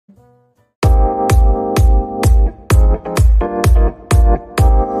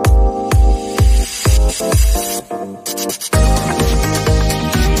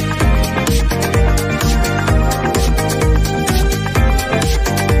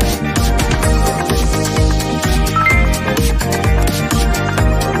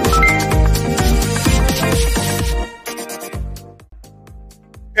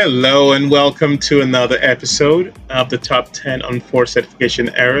Hello and welcome to another episode of the Top 10 Unforced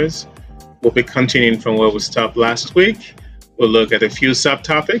Certification Errors. We'll be continuing from where we stopped last week. We'll look at a few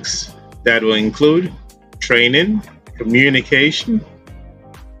subtopics that will include training, communication,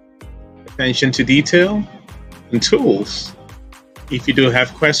 attention to detail, and tools. If you do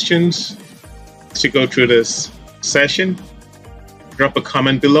have questions to go through this session, drop a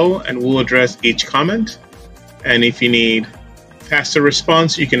comment below and we'll address each comment. And if you need faster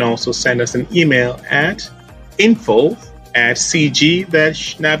response, you can also send us an email at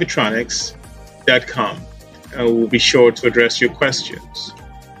info@cg-navitronics.com and we'll be sure to address your questions.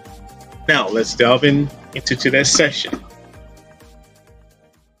 Now let's delve into today's session.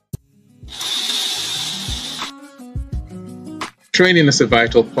 Training is a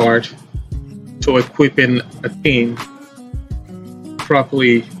vital part to equipping a team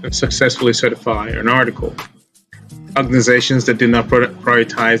properly and successfully certify an article. Organizations that do not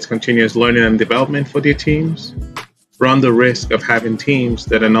prioritize continuous learning and development for their teams run the risk of having teams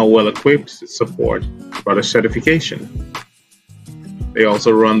that are not well equipped to support product certification. They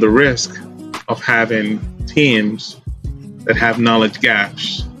also run the risk of having teams that have knowledge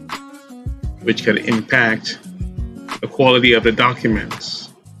gaps, which can impact the quality of the documents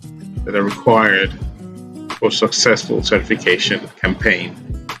that are required for successful certification campaign.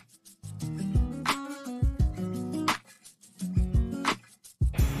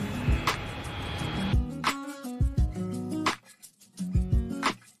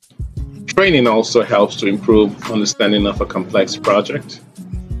 Training also helps to improve understanding of a complex project.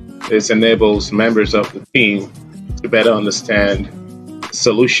 This enables members of the team to better understand the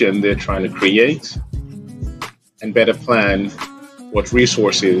solution they're trying to create and better plan what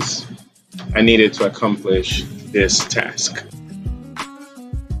resources are needed to accomplish this task.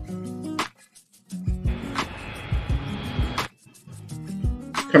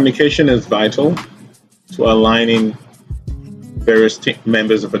 Communication is vital to aligning various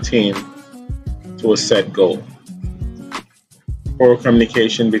members of a team to a set goal. Poor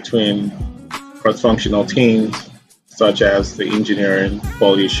communication between cross-functional teams, such as the engineering,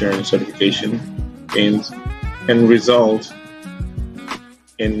 quality assurance, certification teams, can result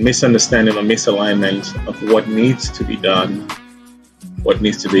in misunderstanding or misalignment of what needs to be done, what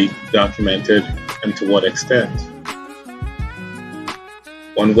needs to be documented, and to what extent.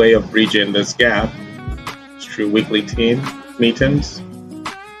 One way of bridging this gap is through weekly team meetings,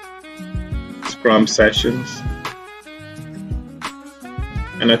 Scrum sessions,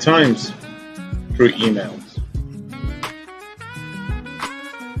 and at times through emails.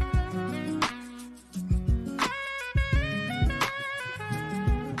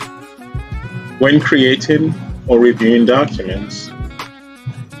 When creating or reviewing documents,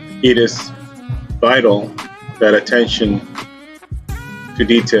 it is vital that attention to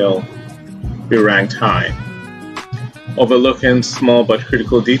detail be ranked high. Overlooking small but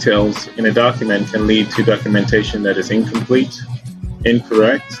critical details in a document can lead to documentation that is incomplete,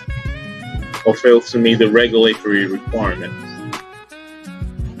 incorrect, or fails to meet the regulatory requirements.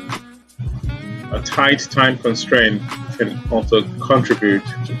 A tight time constraint can also contribute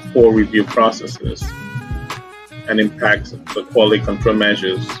to poor review processes and impact the quality control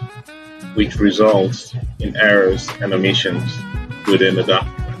measures, which results in errors and omissions within the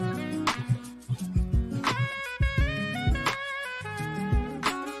document.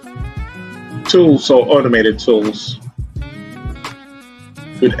 Tools or automated tools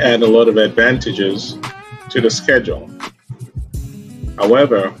could add a lot of advantages to the schedule.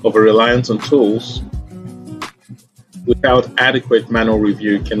 However, over-reliance on tools without adequate manual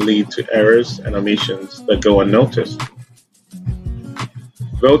review can lead to errors and omissions that go unnoticed.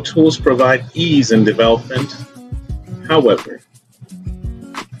 Though tools provide ease in development, however,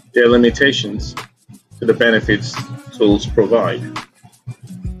 there are limitations to the benefits tools provide.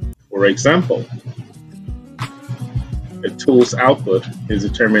 For example, a tool's output is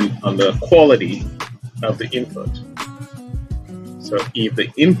determined on the quality of the input. So if the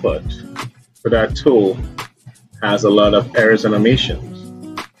input for that tool has a lot of errors and omissions,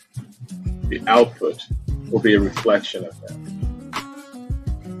 the output will be a reflection of that.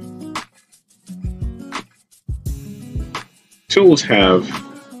 Tools have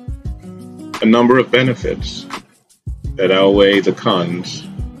a number of benefits that outweigh the cons.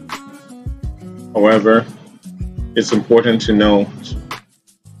 However, it's important to note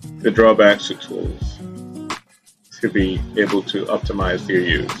the drawbacks to tools to be able to optimize their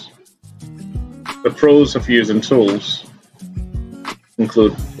use. The pros of using tools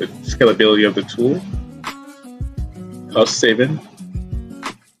include the scalability of the tool, cost saving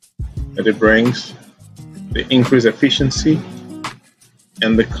that it brings, the increased efficiency,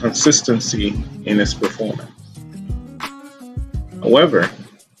 and the consistency in its performance. However,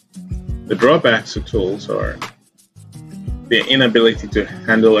 the drawbacks to tools are their inability to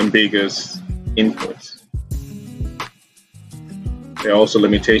handle ambiguous inputs. There are also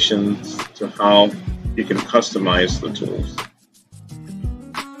limitations to how you can customize the tools,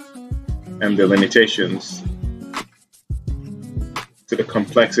 and the limitations to the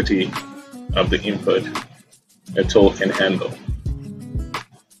complexity of the input a tool can handle.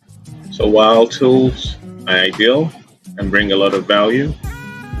 So while tools are ideal and bring a lot of value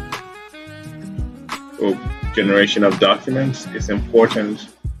for generation of documents, it's important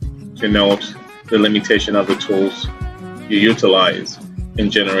to note the limitation of the tools you utilize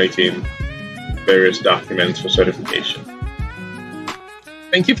in generating various documents for certification.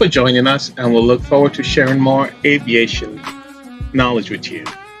 Thank you for joining us, and we'll look forward to sharing more aviation knowledge with you.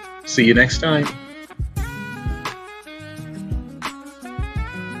 See you next time.